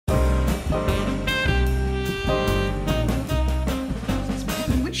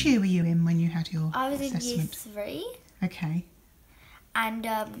Which year were you in when you had your I was assessment? in year 3. Okay. And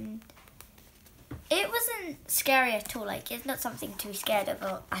it wasn't scary at all. Like, it's not something to be scared of,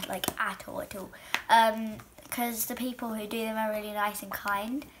 or at all. Because the people who do them are really nice and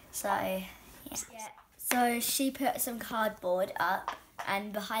kind. So yeah. So she put some cardboard up,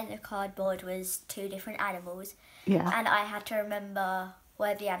 and behind the cardboard was 2 different animals. Yeah. And I had to remember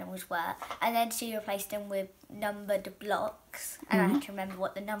where the animals were, and then she replaced them with numbered blocks, and I had to remember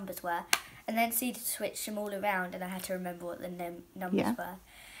what the numbers were, and then she switched them all around, and I had to remember what the numbers were,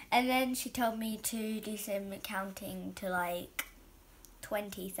 and then she told me to do some counting to like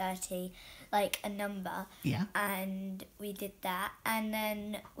 20, 30, like a number, and we did that, and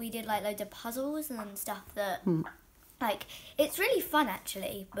then we did like loads of puzzles and stuff that like, it's really fun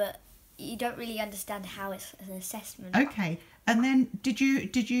actually, but you don't really understand how it's an assessment. Okay. And then did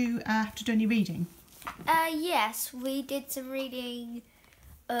you have to do any reading? Yes, we did some reading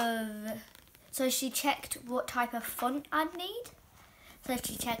of... So she checked what type of font I'd need. So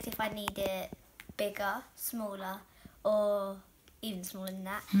she checked if I need it bigger, smaller, or even smaller than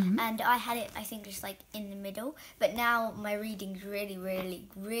that. And I had it, I think, just like in the middle. But now my reading's really, really,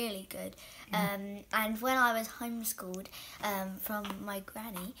 really good. And when I was homeschooled from my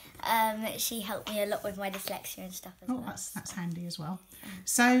granny, she helped me a lot with my dyslexia and stuff as well. Oh, that's handy as well.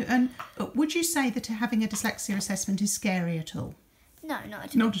 So, would you say that having a dyslexia assessment is scary at all? No, not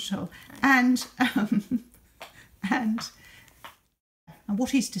at all. Not at all. And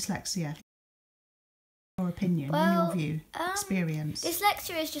what is dyslexia? Your opinion, in your view, experience.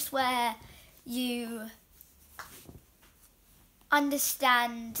 Dyslexia is just where you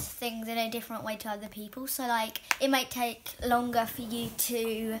understand things in a different way to other people. So, like, it might take longer for you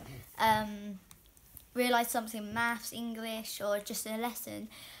to realise something in maths, English, or just a lesson.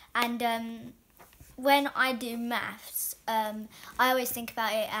 And when I do maths, I always think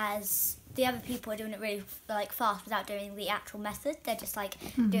about it as the other people are doing it really fast without doing the actual method. They're just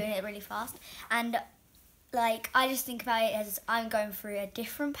doing it really fast. And I just think about it as I'm going through a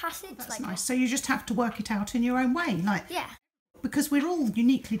different passage. That's nice. So you just have to work it out in your own way, yeah. Because we're all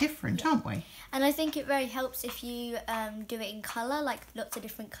uniquely different, aren't we? And I think it very helps if you do it in colour, like lots of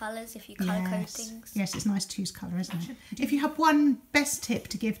different colours, if you colour code things. Yes, it's nice to use colour, isn't it? If you have one best tip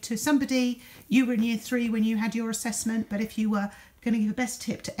to give to somebody, you were in year 3 when you had your assessment, but if you were going to give a best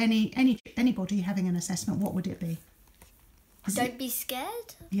tip to anybody having an assessment, what would it be? Don't be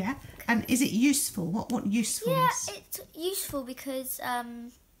scared. Yeah, and is it useful? What usefulness? Yeah, it's useful because,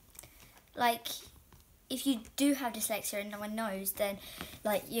 if you do have dyslexia and no one knows, then,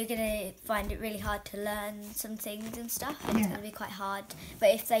 you're going to find it really hard to learn some things and stuff, and it's going to be quite hard.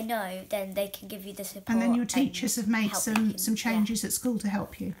 But if they know, then they can give you the support. And then your teachers have made some changes at school to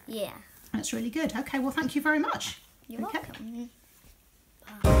help you. Yeah. That's really good. Okay, well, thank you very much. You're welcome.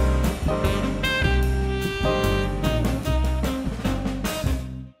 Bye.